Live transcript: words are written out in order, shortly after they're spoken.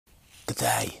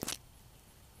Today,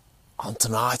 on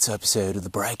tonight's episode of the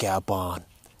Breakout Barn,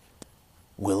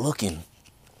 we're looking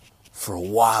for a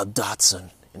wild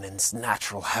Datsun in its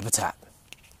natural habitat,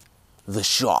 the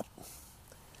shop.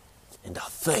 And I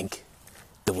think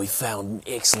that we found an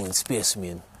excellent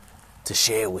specimen to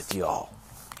share with y'all.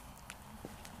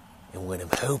 And what I'm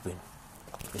hoping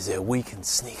is that we can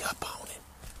sneak up on it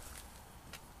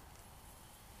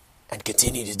and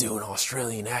continue to do an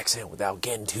Australian accent without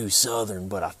getting too southern,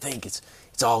 but I think it's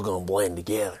all gonna blend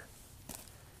together.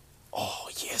 Oh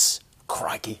yes,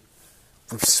 crikey,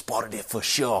 we've spotted it for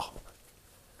sure.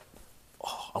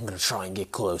 Oh, I'm gonna try and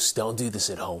get close. Don't do this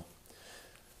at home,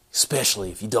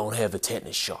 especially if you don't have a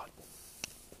tetanus shot.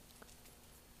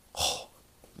 Oh,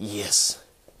 yes,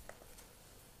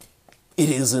 it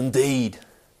is indeed.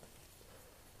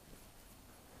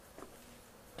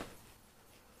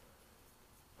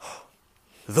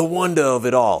 The wonder of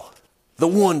it all. The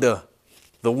wonder,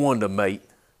 mate.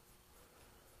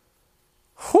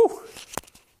 Whew.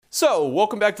 So,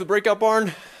 welcome back to the Breakout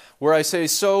Barn, where I say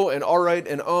so and alright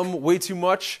and way too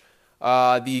much.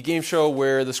 The game show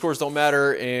where the scores don't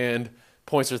matter and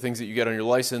points are things that you get on your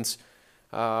license.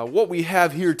 What we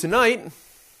have here tonight,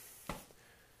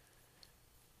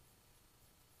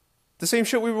 the same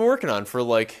shit we've been working on for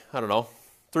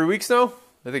 3 weeks now?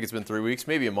 I think it's been 3 weeks,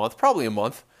 maybe a month, probably a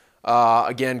month.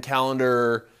 Again,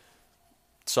 calendar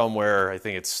somewhere, I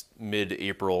think it's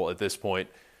mid-April at this point.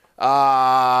 Where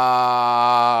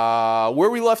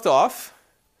we left off,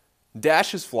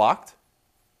 Dash is flocked.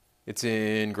 It's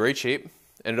in great shape.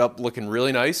 Ended up looking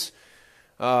really nice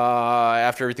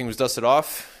after everything was dusted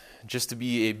off. Just to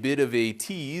be a bit of a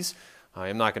tease, I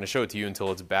am not going to show it to you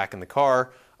until it's back in the car.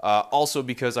 Also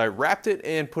because I wrapped it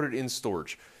and put it in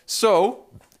storage. So,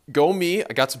 go me.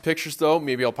 I got some pictures though.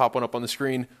 Maybe I'll pop one up on the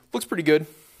screen. Looks pretty good.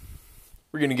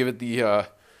 We're going to give it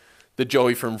the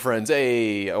Joey from Friends.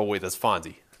 Hey, oh wait, that's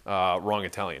Fonzie. Wrong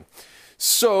Italian.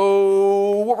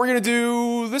 So, what we're going to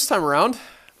do this time around,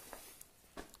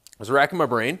 I was racking my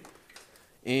brain,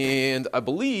 and I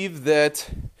believe that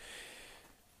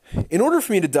in order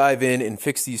for me to dive in and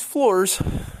fix these floors,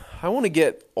 I want to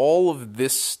get all of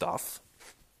this stuff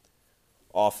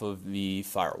off of the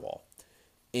firewall.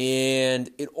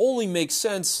 And it only makes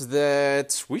sense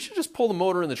that we should just pull the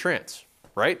motor and the trans,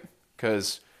 right?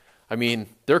 Because, I mean,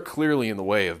 they're clearly in the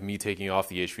way of me taking off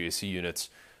the HVAC units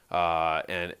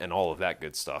and all of that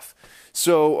good stuff.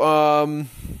 So, I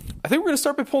think we're going to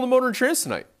start by pulling the motor and trans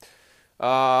tonight.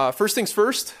 First things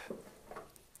first,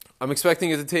 I'm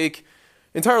expecting it to take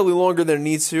entirely longer than it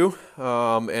needs to,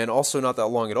 and also not that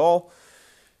long at all.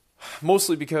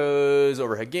 Mostly because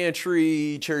overhead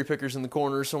gantry, cherry pickers in the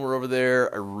corner somewhere over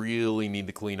there. I really need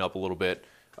to clean up a little bit.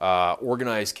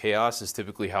 Organized chaos is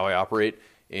typically how I operate,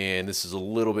 and this is a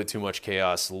little bit too much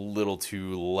chaos, a little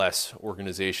too less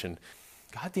organization.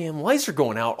 Goddamn lights are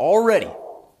going out already.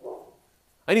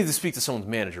 I need to speak to someone's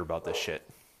manager about this shit.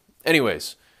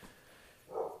 Anyways,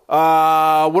 what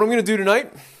I'm going to do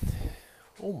tonight,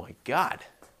 oh my god,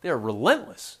 they're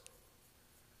relentless.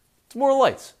 It's more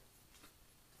lights.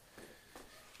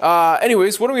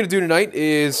 Anyways, what I'm going to do tonight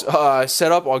is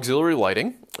set up auxiliary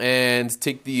lighting and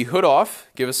take the hood off,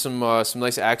 give us some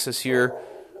nice access here,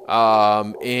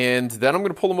 and then I'm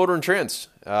going to pull the motor and trans.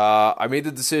 I made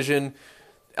the decision,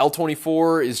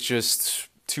 L24 is just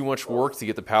too much work to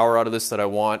get the power out of this that I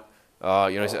want.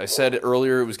 I said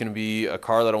earlier it was going to be a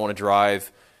car that I want to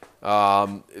drive.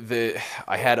 I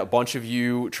had a bunch of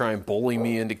you try and bully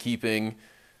me into keeping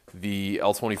the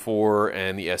L24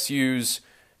 and the SUs.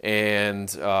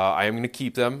 And I am going to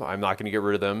keep them. I'm not going to get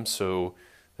rid of them, so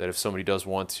that if somebody does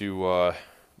want to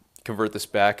convert this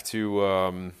back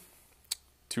to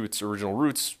its original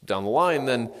roots down the line,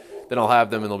 then I'll have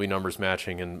them and they'll be numbers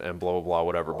matching and blah, blah, blah,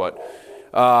 whatever. But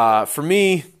for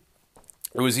me,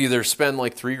 it was either spend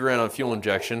like $3,000 on fuel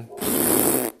injection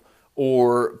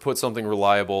or put something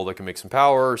reliable that can make some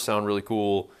power, sound really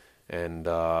cool, and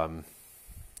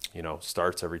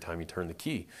starts every time you turn the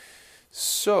key.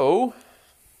 So,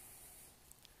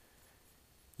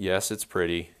 yes, it's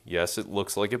pretty. Yes, it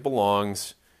looks like it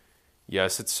belongs.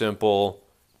 Yes, it's simple.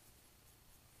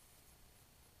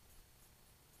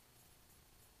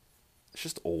 It's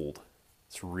just old.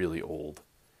 It's really old.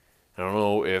 I don't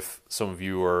know if some of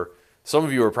you are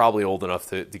probably old enough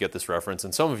to get this reference,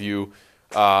 and some of you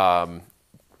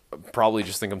probably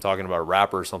just think I'm talking about a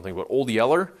rapper or something, but Old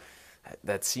Yeller,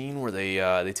 that scene where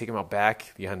they take him out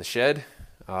back behind the shed.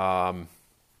 I'm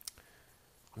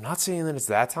not saying that it's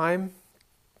that time,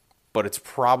 but it's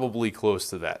probably close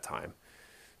to that time.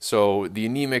 So the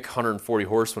anemic 140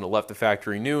 horse when it left the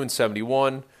factory new in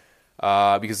 71,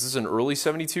 because this is an early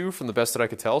 72 from the best that I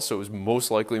could tell, so it was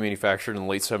most likely manufactured in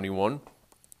late 71.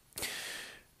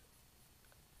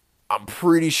 I'm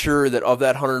pretty sure that of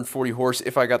that 140 horse,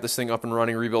 if I got this thing up and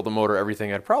running, rebuilt the motor,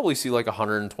 everything, I'd probably see like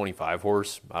 125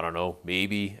 horse. I don't know,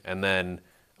 maybe. And then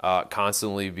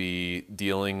constantly be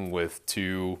dealing with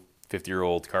two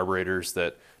 50-year-old carburetors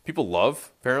that people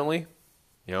love, apparently.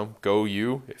 You know, go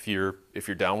you if you're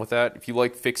down with that. If you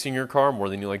like fixing your car more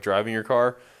than you like driving your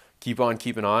car, keep on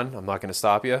keeping on. I'm not going to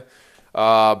stop you.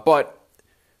 But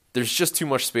there's just too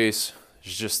much space.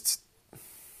 It's just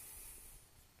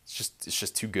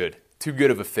too good. Too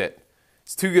good of a fit.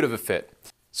 It's too good of a fit.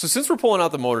 So since we're pulling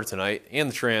out the motor tonight and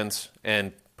the trans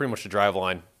and pretty much the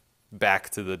driveline back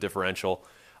to the differential,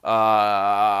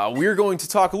 we're going to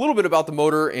talk a little bit about the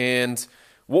motor and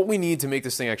what we need to make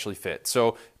this thing actually fit.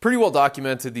 So pretty well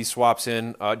documented these swaps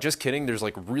in. Just kidding, there's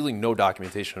like really no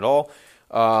documentation at all.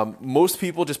 Most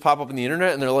people just pop up on the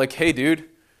internet and they're like, hey dude,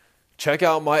 check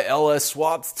out my LS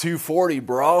swapped 240,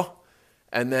 bro.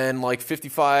 And then like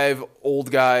 55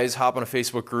 old guys hop on a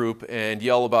Facebook group and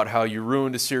yell about how you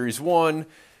ruined a Series 1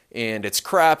 and it's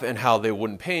crap and how they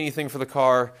wouldn't pay anything for the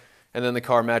car. And then the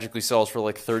car magically sells for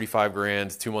like 35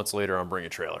 grand 2 months later on Bring a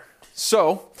Trailer.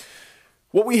 So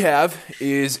what we have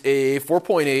is a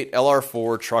 4.8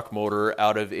 LR4 truck motor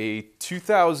out of a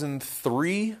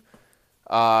 2003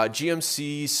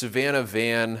 GMC Savannah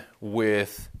van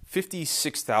with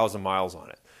 56,000 miles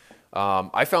on it.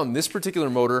 I found this particular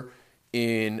motor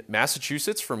in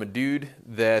Massachusetts from a dude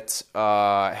that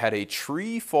had a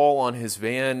tree fall on his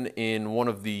van in one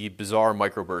of the bizarre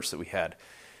microbursts that we had.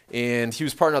 And he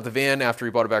was parting out the van after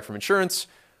he bought it back from insurance.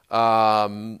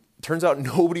 Turns out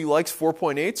nobody likes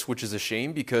 4.8s, which is a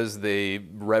shame because they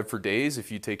rev for days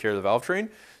if you take care of the valve train.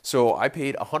 So I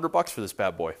paid $100 for this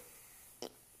bad boy.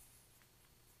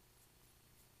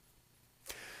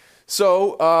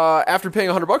 So after paying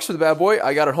 $100 for the bad boy,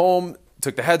 I got it home,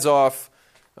 took the heads off,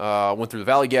 went through the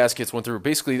valley gaskets, went through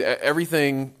basically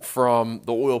everything from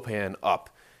the oil pan up.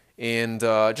 And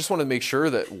just wanted to make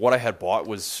sure that what I had bought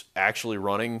was actually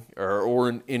running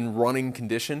or in running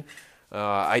condition.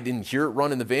 I didn't hear it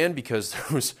run in the van because there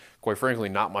was, quite frankly,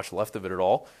 not much left of it at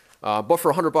all. But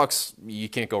for $100, you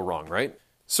can't go wrong, right?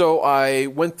 So I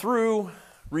went through,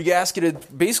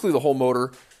 regasketed basically the whole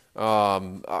motor.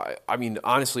 I mean,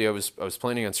 honestly, I was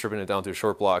planning on stripping it down to a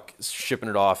short block, shipping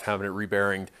it off, having it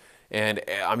rebearinged, and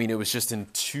I mean, it was just in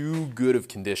too good of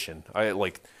condition. I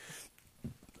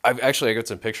got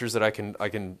some pictures that I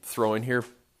can throw in here.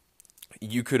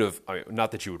 You could have,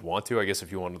 not that you would want to, I guess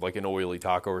if you wanted like an oily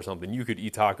taco or something, you could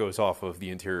eat tacos off of the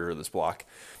interior of this block.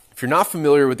 If you're not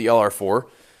familiar with the LR4,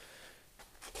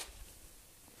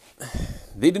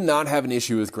 they did not have an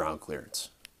issue with ground clearance.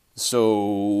 So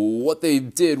what they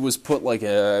did was put like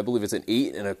I believe it's an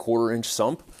 8 1/4 inch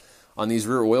sump on these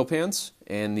rear oil pans,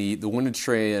 and the windage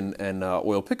tray and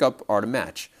oil pickup are to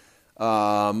match.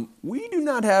 We do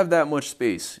not have that much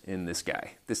space in this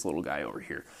little guy over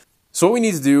here. So what we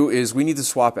need to do is we need to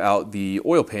swap out the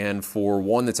oil pan for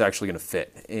one that's actually going to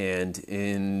fit. And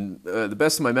in the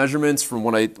best of my measurements, from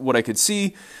what I could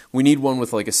see, we need one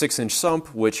with like a 6-inch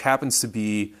sump, which happens to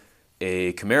be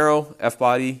a Camaro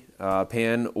F-body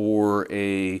pan or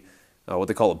a what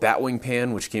they call a Batwing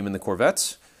pan, which came in the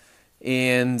Corvettes.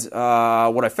 And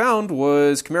what I found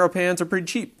was Camaro pans are pretty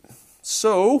cheap.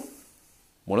 So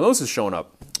one of those is showing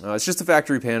up. It's just a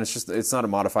factory pan. It's not a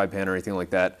modified pan or anything like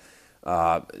that.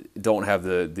 Don't have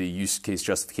the use case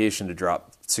justification to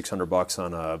drop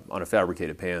 $600 on a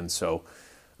fabricated pan. So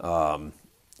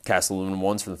cast aluminum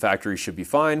ones from the factory should be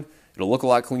fine. It'll look a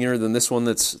lot cleaner than this one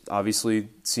that's obviously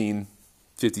seen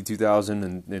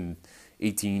 52,000 and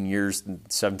 18 years,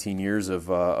 17 years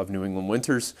of New England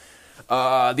winters.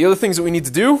 The other things that we need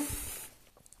to do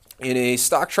in a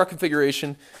stock truck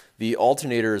configuration, the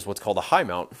alternator is what's called a high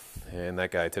mount, and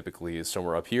that guy typically is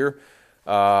somewhere up here.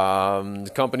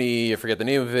 The company, I forget the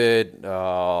name of it,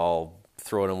 I'll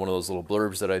throw it in one of those little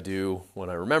blurbs that I do when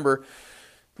I remember,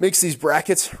 makes these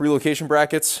brackets, relocation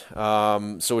brackets.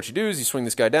 So what you do is you swing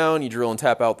this guy down, you drill and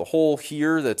tap out the hole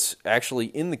here that's actually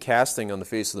in the casting on the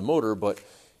face of the motor, but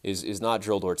is not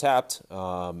drilled or tapped.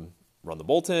 Run the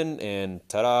bolt in, and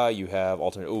ta-da, you have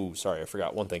alternate. Oh, sorry, I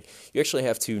forgot one thing. You actually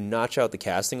have to notch out the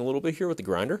casting a little bit here with the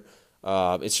grinder.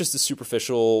 It's just a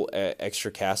superficial extra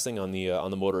casting on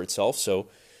the motor itself, so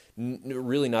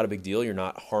really not a big deal. You're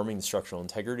not harming the structural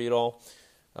integrity at all.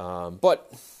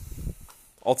 But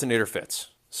alternator fits.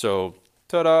 So,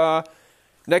 ta-da!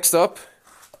 Next up,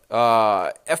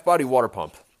 F-body water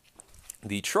pump.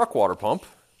 The truck water pump,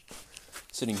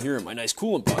 sitting here in my nice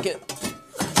coolant bucket.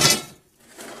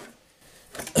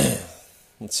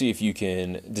 Let's see if you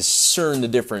can discern the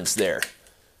difference there.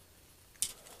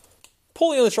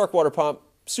 Pulley on the truck water pump,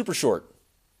 super short.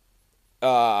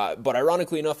 But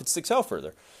ironically enough, it sticks out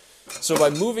further. So by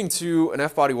moving to an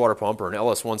F-body water pump or an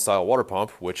LS1 style water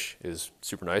pump, which is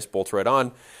super nice, bolts right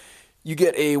on, you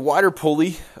get a wider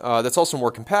pulley that's also more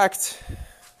compact,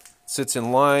 sits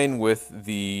in line with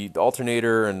the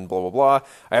alternator and blah, blah, blah.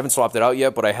 I haven't swapped it out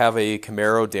yet, but I have a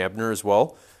Camaro dampener as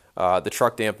well. The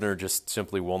truck dampener just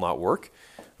simply will not work.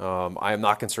 I am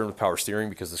not concerned with power steering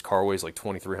because this car weighs like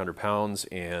 2,300 pounds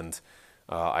and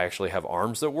I actually have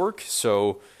arms that work.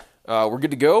 So we're good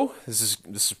to go. This is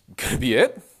going to be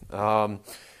it.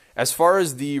 As far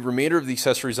as the remainder of the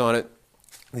accessories on it,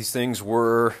 these things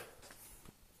were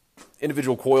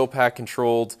individual coil pack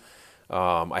controlled.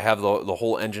 I have the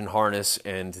whole engine harness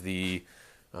and the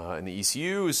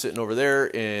ECU is sitting over there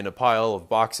in a pile of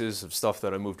boxes of stuff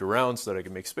that I moved around so that I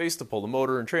can make space to pull the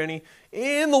motor and tranny,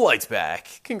 and the light's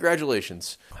back.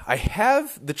 Congratulations. I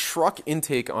have the truck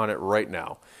intake on it right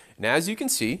now. And as you can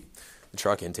see, the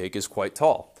truck intake is quite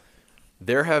tall.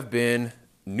 There have been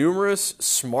numerous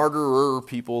smarter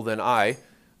people than I,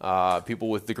 people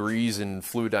with degrees in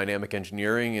fluid dynamic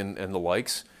engineering and the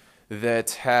likes,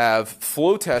 that have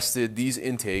flow tested these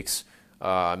intakes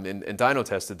and dyno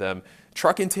tested them.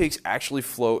 Truck intakes actually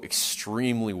flow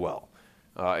extremely well,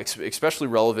 especially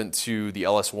relevant to the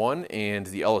LS1 and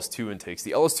the LS2 intakes.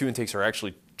 The LS2 intakes are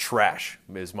actually trash,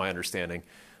 is my understanding.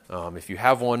 If you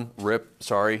have one, rip,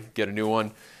 sorry, get a new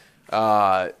one.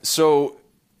 So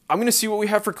I'm going to see what we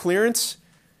have for clearance.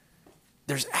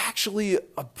 There's actually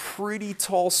a pretty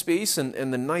tall space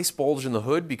and the nice bulge in the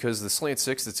hood because the slant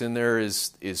 6 that's in there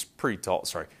is pretty tall.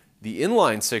 Sorry, the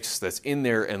inline 6 that's in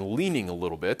there and leaning a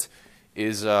little bit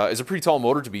is a pretty tall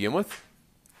motor to begin with.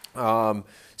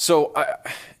 So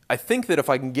I think that if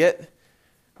I can get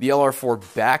the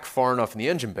LR4 back far enough in the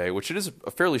engine bay, which it is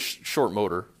a fairly short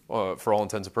motor for all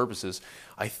intents and purposes,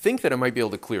 I think that I might be able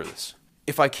to clear this.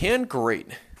 If I can, great.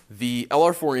 The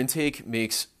LR4 intake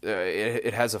makes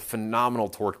it has a phenomenal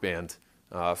torque band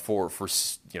for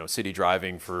city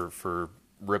driving, for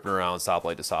ripping around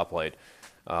stoplight to stoplight,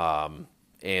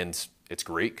 and it's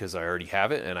great because I already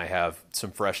have it and I have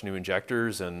some fresh new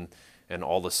injectors and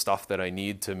all the stuff that I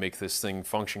need to make this thing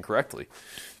function correctly.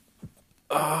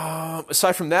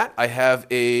 Aside from that, I have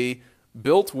a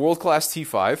built world-class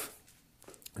T5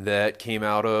 that came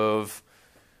out of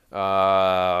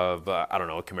I don't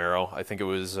know, a Camaro. I think it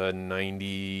was a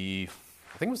 90.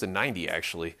 I think it was a 90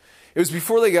 actually. It was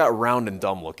before they got round and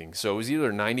dumb looking, so it was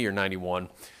either 90 or 91.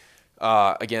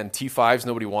 Again, T5s,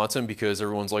 nobody wants them because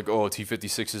everyone's like, oh,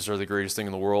 T56s are the greatest thing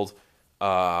in the world.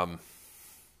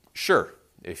 Sure,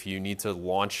 if you need to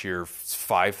launch your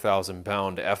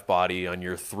 5,000-pound F-body on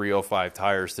your 305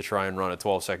 tires to try and run a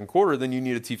 12-second quarter, then you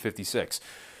need a T56.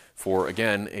 For,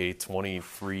 again, a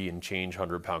 23 and change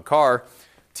 100-pound car,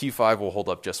 T5 will hold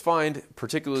up just fine,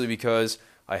 particularly because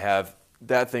I have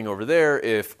that thing over there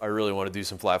if I really want to do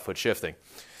some flat foot shifting.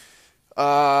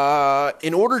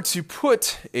 In order to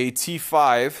put a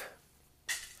T5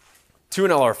 to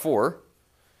an LR4,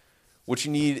 what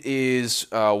you need is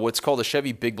what's called a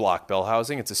Chevy Big Block bell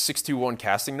housing. It's a 621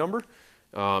 casting number.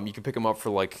 You can pick them up for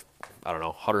like, I don't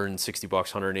know, 160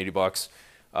 bucks, 180 bucks.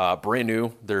 Brand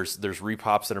new. There's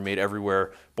repops that are made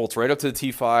everywhere. Bolts right up to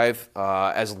the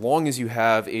T5. As long as you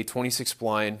have a 26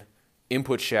 spline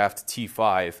input shaft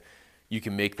T5, you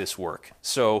can make this work.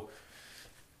 So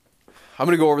I'm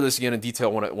going to go over this again in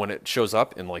detail when it shows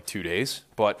up in like 2 days.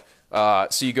 But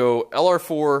so you go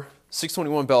LR4,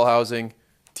 621 bell housing,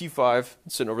 T5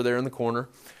 sitting over there in the corner,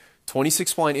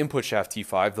 26 spline input shaft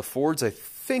T5. The Fords I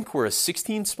think were a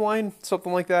 16 spline,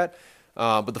 something like that.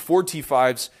 But the Ford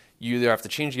T5s, you either have to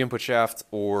change the input shaft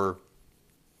or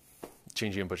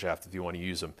change the input shaft if you want to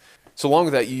use them. So along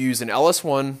with that, you use an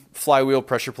LS1 flywheel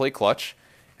pressure plate clutch,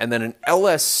 and then an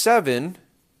LS7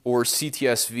 or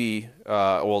CTSV.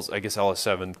 Well, I guess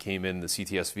LS7 came in the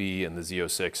CTSV and the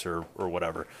Z06 or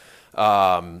whatever.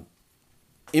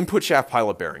 Input shaft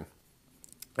pilot bearing.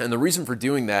 And the reason for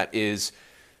doing that is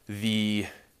the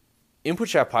input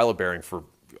shaft pilot bearing for,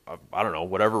 I don't know,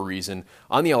 whatever reason,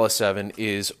 on the LS7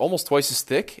 is almost twice as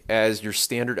thick as your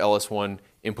standard LS1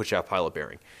 input shaft pilot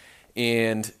bearing.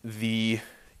 And the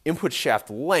input shaft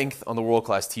length on the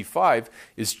world-class T5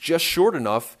 is just short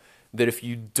enough that if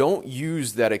you don't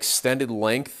use that extended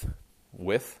length,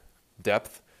 width,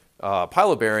 depth,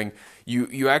 pilot bearing,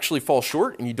 you actually fall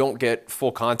short and you don't get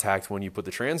full contact when you put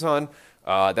the trans on.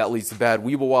 That leads to bad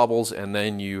weeble wobbles, and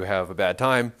then you have a bad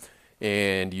time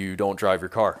and you don't drive your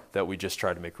car that we just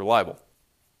tried to make reliable.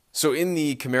 So in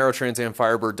the Camaro, Trans Am,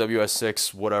 Firebird,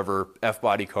 WS6, whatever,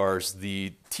 F-body cars,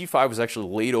 the T5 was actually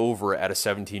laid over at a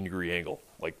 17-degree angle,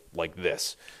 like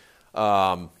this.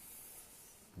 Why?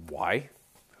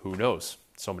 Who knows?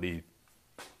 Somebody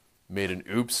made an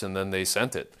oops and then they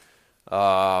sent it.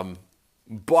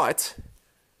 But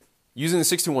using the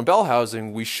 621 bell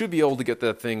housing, we should be able to get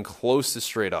that thing close to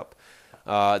straight up.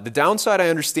 The downside, I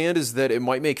understand, is that it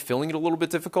might make filling it a little bit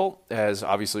difficult, as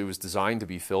obviously it was designed to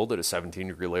be filled at a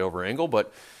 17-degree layover angle,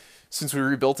 but since we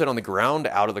rebuilt it on the ground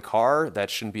out of the car, that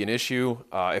shouldn't be an issue.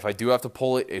 If I do have to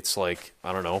pull it, it's like,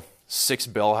 I don't know, 6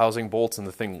 bell housing bolts, and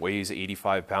the thing weighs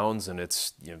 85 pounds, and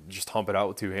it's, you know, just hump it out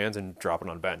with 2 hands and drop it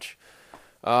on a bench.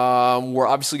 We're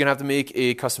obviously going to have to make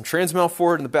a custom trans mount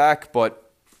for it in the back,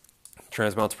 but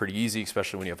trans mount's pretty easy,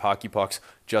 especially when you have hockey pucks.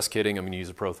 Just kidding, I'm going to use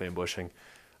a Prothane bushing.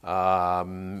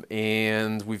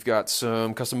 And we've got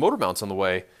some custom motor mounts on the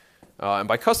way. And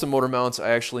by custom motor mounts,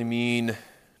 I actually mean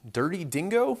Dirty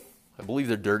Dingo. I believe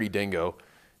they're Dirty Dingo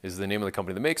is the name of the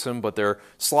company that makes them, but they're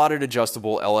slotted,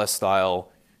 adjustable,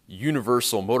 LS-style,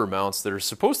 universal motor mounts that are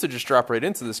supposed to just drop right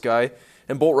into this guy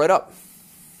and bolt right up.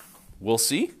 We'll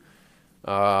see.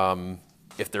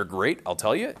 If they're great, I'll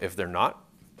tell you. If they're not,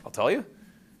 I'll tell you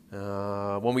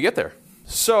when we get there.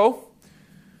 So,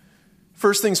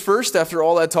 first things first, after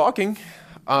all that talking,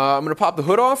 I'm going to pop the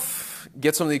hood off,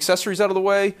 get some of the accessories out of the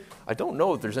way. I don't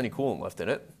know if there's any coolant left in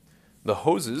it. The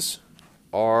hoses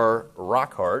are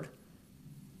rock hard.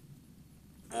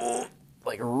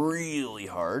 Like really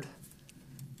hard.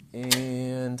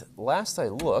 And last I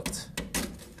looked,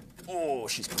 oh,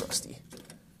 she's crusty.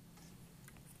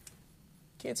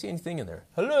 Can't see anything in there.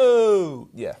 Hello!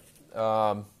 Yeah.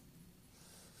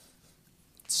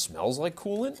 It smells like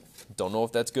coolant. Don't know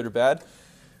if that's good or bad.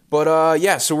 But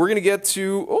yeah, so we're going to get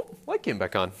to... Oh, light came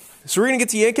back on. So we're going to get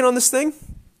to yanking on this thing.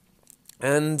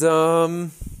 And we'll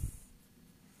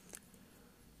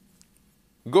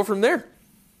go from there.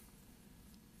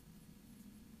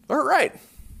 All right.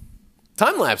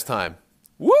 Time-lapse time.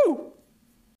 Woo!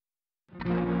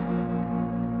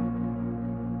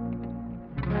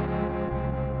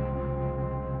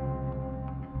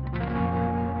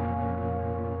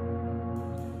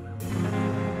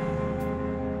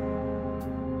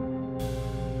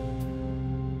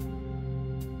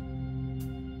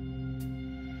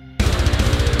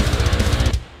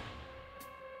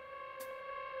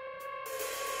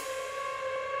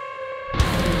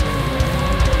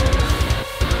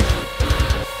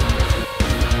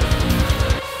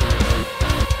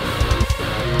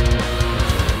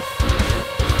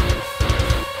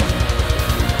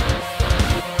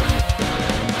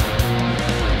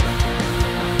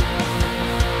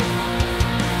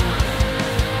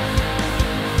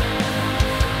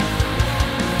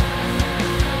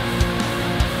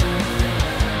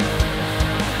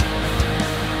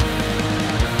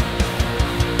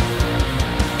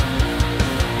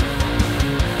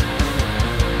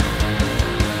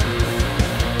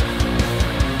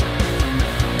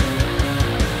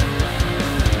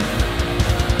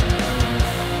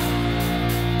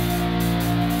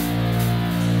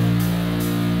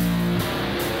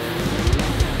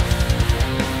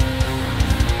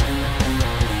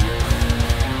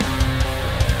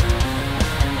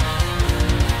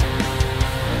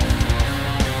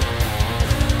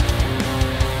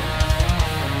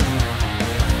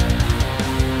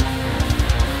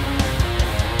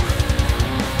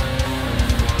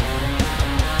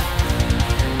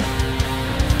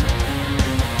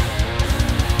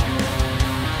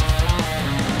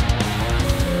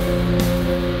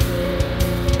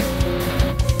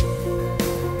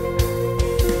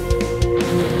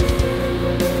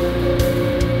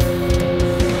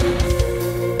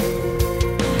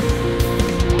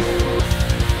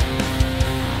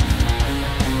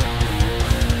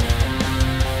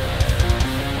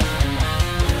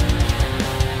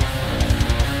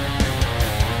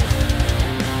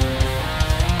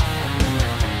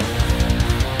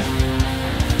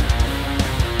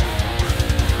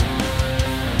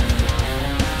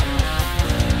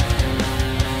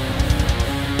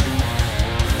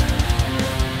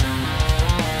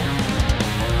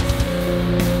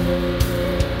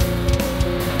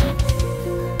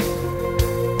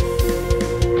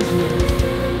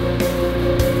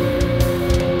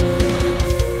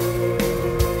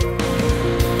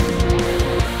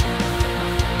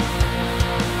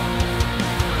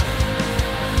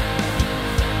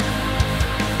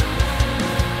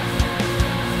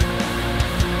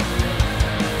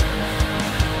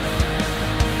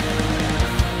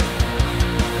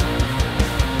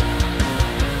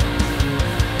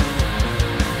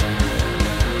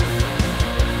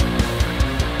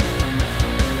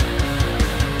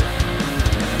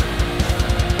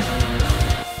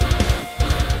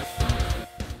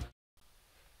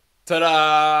 Ta-da!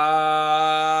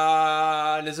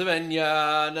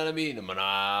 Nizamenya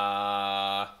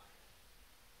nanamina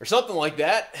or something like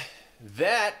that.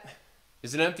 That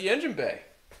is an empty engine bay.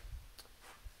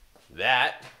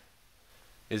 That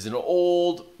is an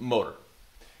old motor.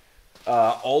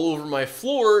 All over my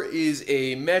floor is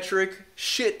a metric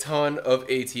shit ton of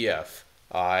ATF.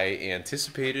 I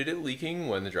anticipated it leaking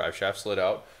when the drive shaft slid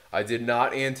out. I did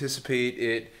not anticipate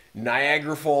it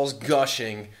Niagara Falls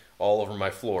gushing all over my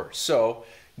floor. So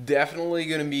definitely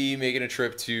going to be making a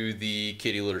trip to the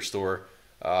kitty litter store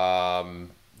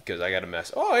because I got a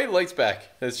mess. Oh, hey, lights back.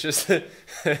 It's just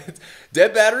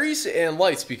dead batteries and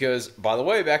lights because, by the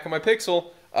way, back on my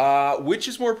Pixel, which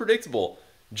is more predictable?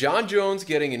 John Jones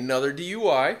getting another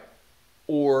DUI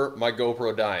or my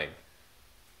GoPro dying?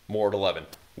 More at 11.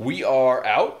 We are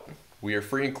out. We are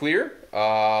free and clear.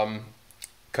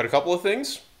 Cut a couple of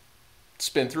things.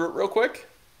 Spin through it real quick.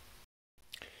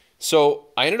 So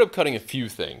I ended up cutting a few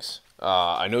things.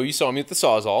 I know you saw me at the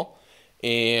Sawzall,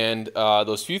 and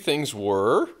those few things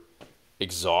were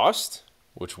exhaust,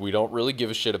 which we don't really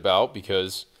give a shit about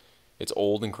because it's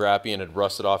old and crappy and had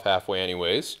rusted off halfway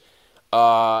anyways.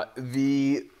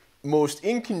 The most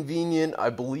inconvenient,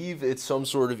 I believe it's some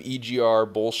sort of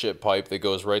EGR bullshit pipe that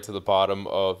goes right to the bottom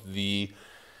of the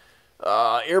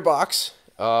airbox,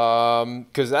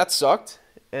 because that sucked.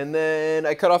 And then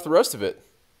I cut off the rest of it.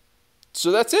 So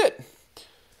that's it.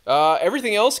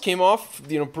 Everything else came off,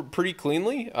 pretty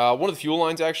cleanly. One of the fuel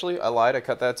lines, actually, I lied, I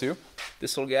cut that too.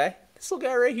 This little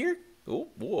guy right here. Oh,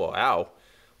 whoa, ow.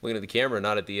 Looking at the camera,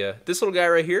 not at the, this little guy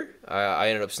right here, I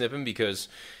ended up snipping because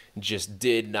just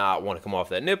did not want to come off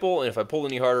that nipple. And if I pulled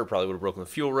any harder, probably would have broken the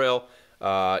fuel rail.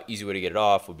 Easy way to get it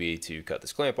off would be to cut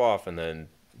this clamp off and then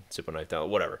zip a knife down,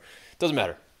 whatever. Doesn't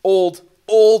matter. Old,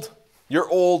 you're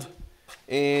old,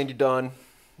 and you're done.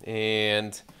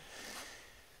 And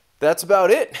that's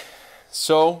about it.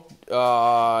 So,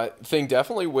 thing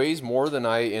definitely weighs more than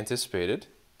I anticipated,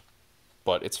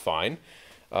 but it's fine.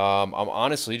 I'm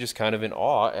honestly just kind of in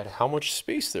awe at how much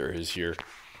space there is here.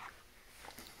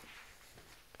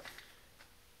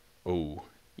 Oh,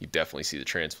 you definitely see the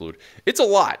trans fluid. It's a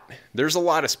lot. There's a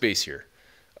lot of space here.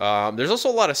 There's also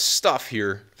a lot of stuff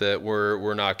here that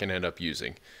we're not going to end up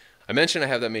using. I mentioned I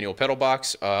have that manual pedal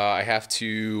box. I have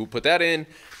to put that in.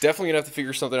 Definitely going to have to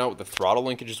figure something out with the throttle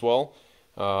linkage as well.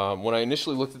 When I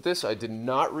initially looked at this, I did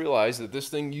not realize that this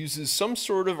thing uses some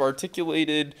sort of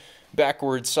articulated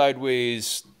backwards,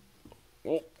 sideways.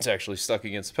 Oh, it's actually stuck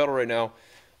against the pedal right now.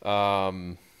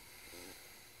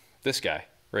 This guy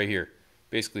right here.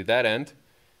 Basically, that end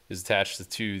is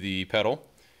attached to the pedal,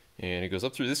 and it goes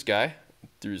up through this guy,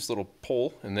 through this little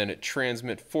pole, and then it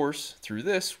transmits force through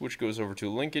this, which goes over to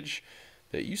a linkage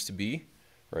that used to be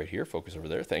right here. Focus over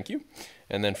there, thank you.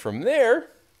 And then from there,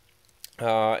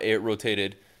 it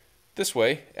rotated this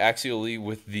way, axially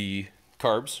with the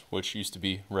carbs, which used to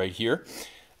be right here,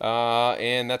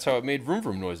 and that's how it made vroom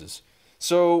vroom noises.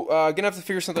 So, gonna have to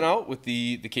figure something out with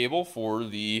the cable for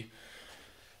the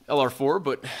LR4,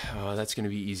 but that's going to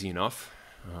be easy enough.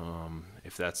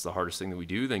 If that's the hardest thing that we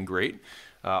do, then great.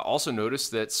 Also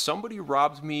noticed that somebody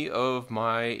robbed me of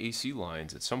my AC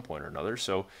lines at some point or another.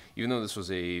 So even though this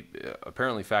was a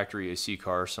apparently factory AC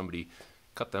car, somebody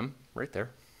cut them right there.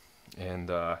 And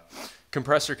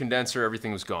compressor, condenser,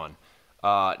 everything was gone.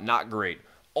 Not great.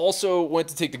 Also went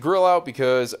to take the grill out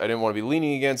because I didn't want to be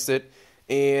leaning against it.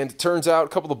 And turns out a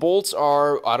couple of the bolts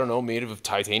are, I don't know, made of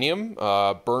titanium.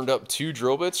 Burned up 2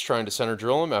 drill bits trying to center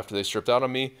drill them after they stripped out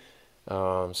on me.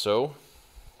 So,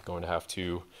 going to have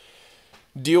to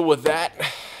deal with that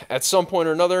at some point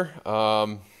or another.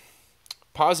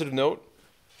 Positive note,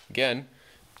 again,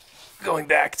 going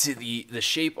back to the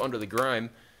shape under the grime,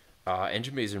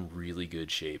 engine bay is in really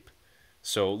good shape.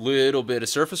 So, a little bit of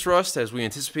surface rust as we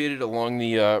anticipated along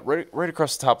the, right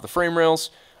across the top of the frame rails.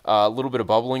 A little bit of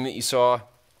bubbling that you saw.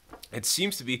 It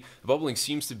seems to be, the bubbling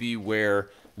seems to be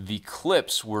where the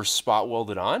clips were spot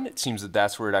welded on. It seems that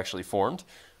that's where it actually formed,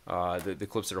 the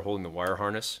clips that are holding the wire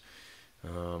harness.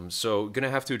 So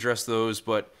gonna have to address those,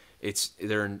 but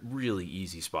they're in really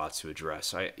easy spots to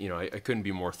address. I couldn't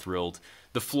be more thrilled.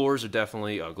 The floors are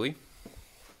definitely ugly,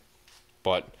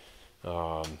 but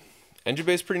engine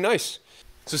bay is pretty nice.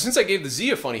 So since I gave the Z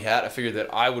a funny hat, I figured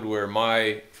that I would wear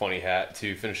my funny hat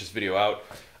to finish this video out.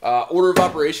 Order of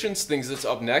operations, things that's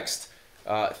up next.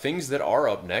 Things that are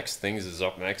up next. Things is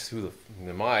up next. Who the f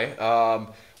am I?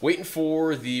 Waiting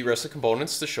for the rest of the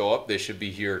components to show up. They should be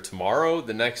here tomorrow,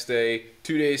 the next day,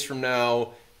 2 days from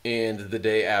now, and the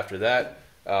day after that.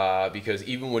 Because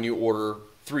even when you order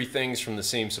 3 things from the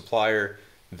same supplier,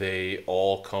 they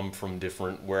all come from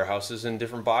different warehouses and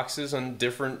different boxes and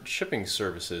different shipping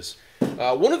services.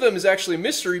 One of them is actually a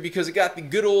mystery because it got the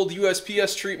good old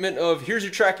USPS treatment of here's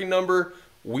your tracking number.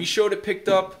 We showed it picked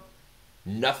up.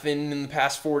 Nothing in the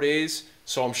past 4 days.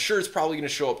 So I'm sure it's probably going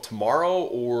to show up tomorrow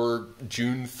or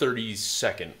June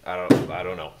 32nd. I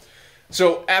don't know.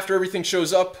 So after everything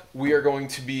shows up, we are going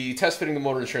to be test fitting the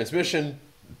motor and transmission,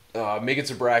 making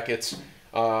some brackets.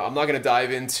 I'm not going to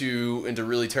dive into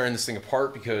really tearing this thing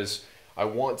apart because I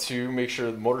want to make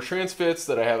sure the motor trans fits,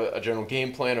 that I have a general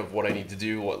game plan of what I need to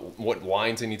do, what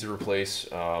lines I need to replace.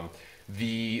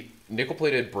 The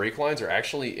nickel-plated brake lines are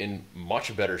actually in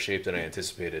much better shape than I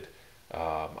anticipated.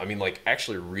 I mean, like,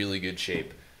 actually really good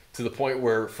shape, to the point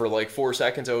where for like 4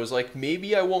 seconds I was like,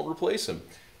 maybe I won't replace them.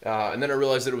 And then I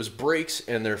realized that it was brakes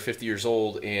and they're 50 years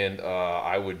old, and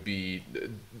I would be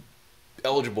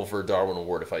eligible for a Darwin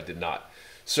Award if I did not.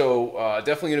 So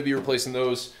definitely going to be replacing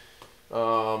those.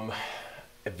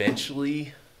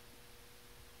 Eventually,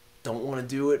 don't want to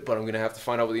do it, but I'm going to have to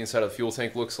find out what the inside of the fuel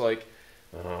tank looks like.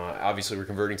 Obviously, we're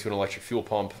converting to an electric fuel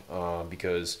pump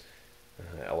because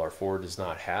LR4 does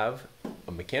not have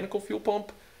a mechanical fuel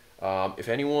pump. If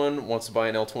anyone wants to buy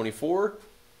an L24,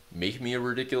 make me a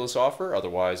ridiculous offer.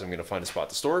 Otherwise, I'm going to find a spot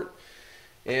to store it.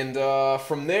 And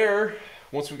from there,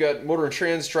 once we've got motor and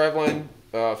trans driveline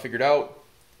figured out,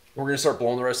 we're going to start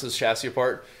blowing the rest of this chassis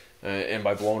apart. And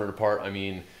by blowing it apart, I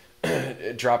mean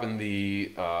dropping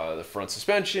the front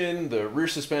suspension, the rear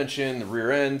suspension, the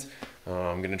rear end.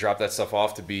 I'm going to drop that stuff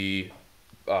off to be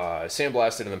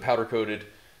sandblasted and then powder coated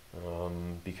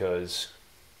because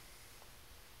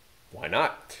why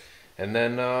not? And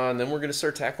then we're going to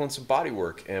start tackling some body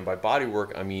work. And by body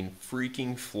work, I mean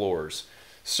freaking floors.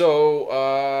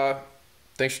 So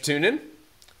thanks for tuning in.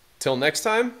 Till next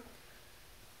time.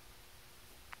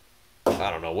 I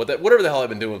don't know, whatever the hell I've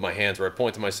been doing with my hands where I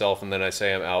point to myself and then I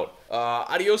say I'm out.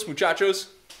 Adios, muchachos.